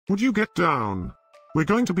Would you get down? We're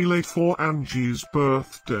going to be late for Angie's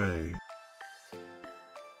birthday.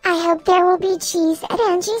 I hope there will be cheese at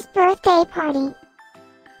Angie's birthday party.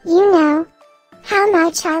 You know how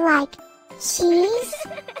much I like cheese.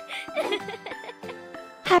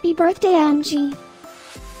 Happy birthday, Angie.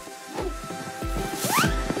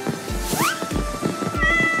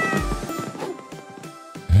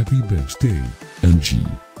 Happy birthday, Angie.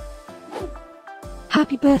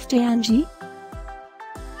 Happy birthday, Angie.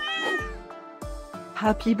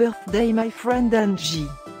 Happy birthday, my friend Angie.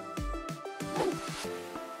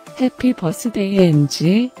 Happy birthday,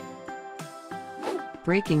 Angie.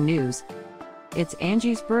 Breaking news. It's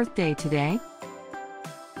Angie's birthday today.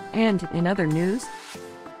 And in other news,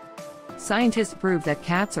 scientists prove that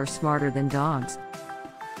cats are smarter than dogs.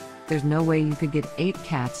 There's no way you could get 8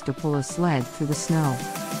 cats to pull a sled through the snow.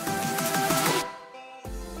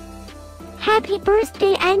 Happy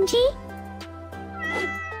birthday, Angie.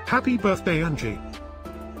 Happy birthday, Angie.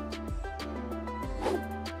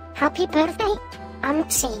 Happy birthday,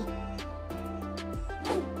 Angie.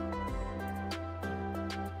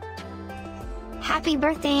 Happy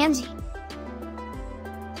birthday, Angie.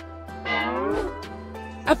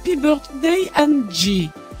 Happy birthday,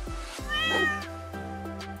 Angie.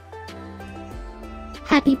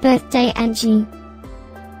 Happy birthday, Angie.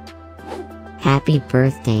 Happy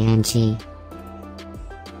birthday, Angie.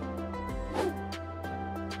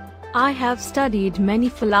 I have studied many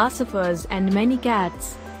philosophers and many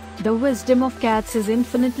cats. The wisdom of cats is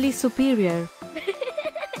infinitely superior.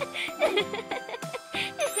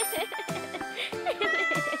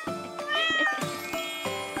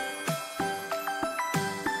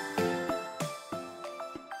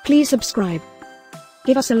 Please subscribe,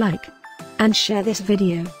 give us a like, and share this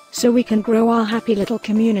video, so we can grow our happy little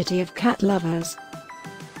community of cat lovers.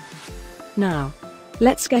 Now,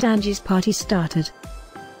 let's get Angie's party started.